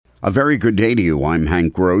A very good day to you. I'm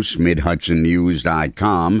Hank Gross,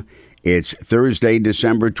 MidHudsonNews.com. It's Thursday,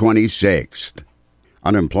 December 26th.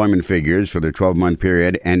 Unemployment figures for the 12-month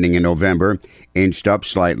period ending in November inched up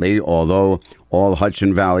slightly, although all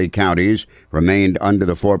Hudson Valley counties remained under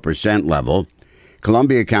the 4% level.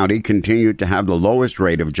 Columbia County continued to have the lowest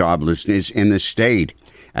rate of joblessness in the state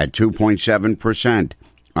at 2.7%,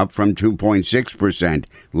 up from 2.6%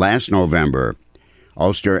 last November.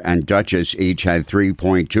 Ulster and Dutchess each had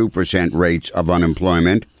 3.2% rates of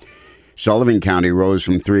unemployment. Sullivan County rose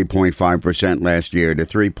from 3.5% last year to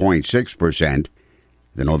 3.6%.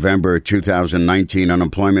 The November 2019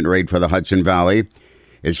 unemployment rate for the Hudson Valley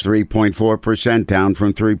is 3.4%, down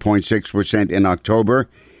from 3.6% in October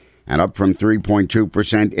and up from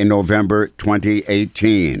 3.2% in November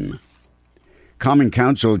 2018. Common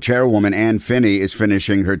Council Chairwoman Ann Finney is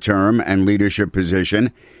finishing her term and leadership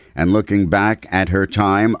position and looking back at her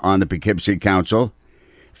time on the Poughkeepsie Council.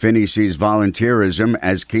 Finney sees volunteerism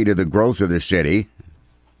as key to the growth of the city.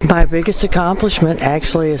 My biggest accomplishment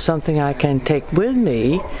actually is something I can take with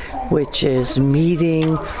me, which is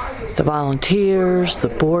meeting the volunteers, the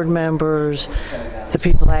board members, the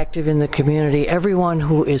people active in the community, everyone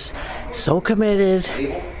who is so committed,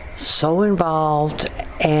 so involved,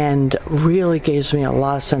 and really gives me a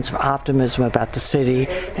lot of sense of optimism about the city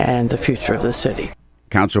and the future of the city.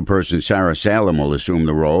 Councilperson Sarah Salem will assume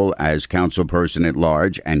the role as councilperson at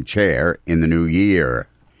large and chair in the new year.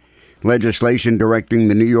 Legislation directing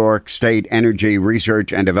the New York State Energy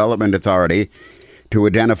Research and Development Authority to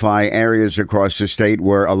identify areas across the state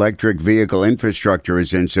where electric vehicle infrastructure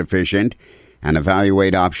is insufficient and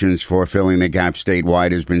evaluate options for filling the gap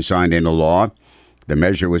statewide has been signed into law. The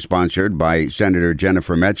measure was sponsored by Senator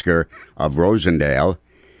Jennifer Metzger of Rosendale.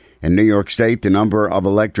 In New York State, the number of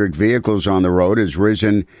electric vehicles on the road has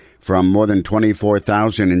risen from more than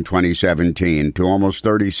 24,000 in 2017 to almost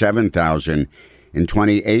 37,000 in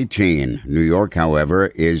 2018. New York,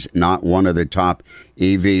 however, is not one of the top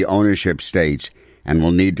EV ownership states and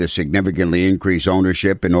will need to significantly increase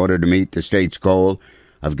ownership in order to meet the state's goal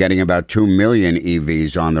of getting about 2 million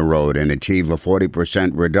EVs on the road and achieve a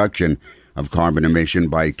 40% reduction of carbon emission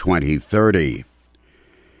by 2030.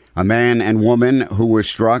 A man and woman who were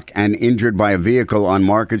struck and injured by a vehicle on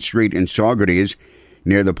Market Street in Saugerties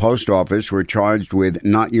near the post office were charged with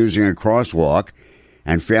not using a crosswalk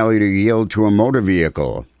and failure to yield to a motor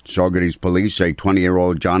vehicle. Saugerties police say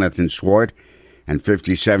 20-year-old Jonathan Swart and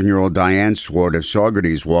 57-year-old Diane Swart of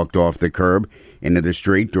Saugerties walked off the curb into the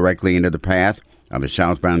street directly into the path of a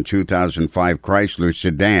southbound 2005 Chrysler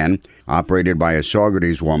sedan operated by a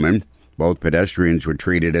Saugerties woman. Both pedestrians were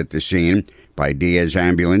treated at the scene by Diaz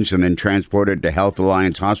Ambulance and then transported to Health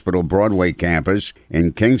Alliance Hospital Broadway campus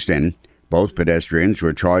in Kingston. Both pedestrians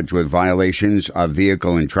were charged with violations of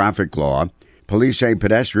vehicle and traffic law. Police say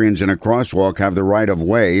pedestrians in a crosswalk have the right of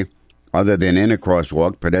way. Other than in a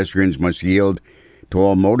crosswalk, pedestrians must yield to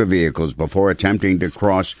all motor vehicles before attempting to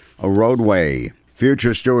cross a roadway.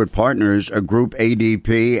 Future Stewart Partners, a Group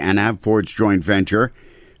ADP and Avport's joint venture,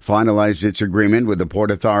 finalized its agreement with the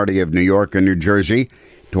Port Authority of New York and New Jersey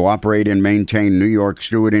to operate and maintain New York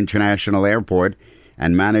Stewart International Airport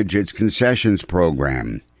and manage its concessions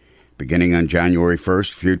program. Beginning on January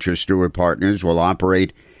 1st, Future Stewart Partners will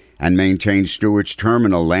operate and maintain Stewart's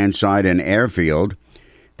terminal, landside, and airfield.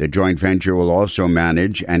 The joint venture will also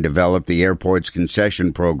manage and develop the airport's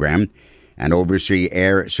concession program and oversee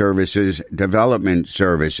air services development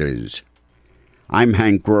services. I'm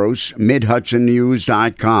Hank Gross,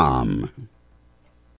 MidHudsonNews.com.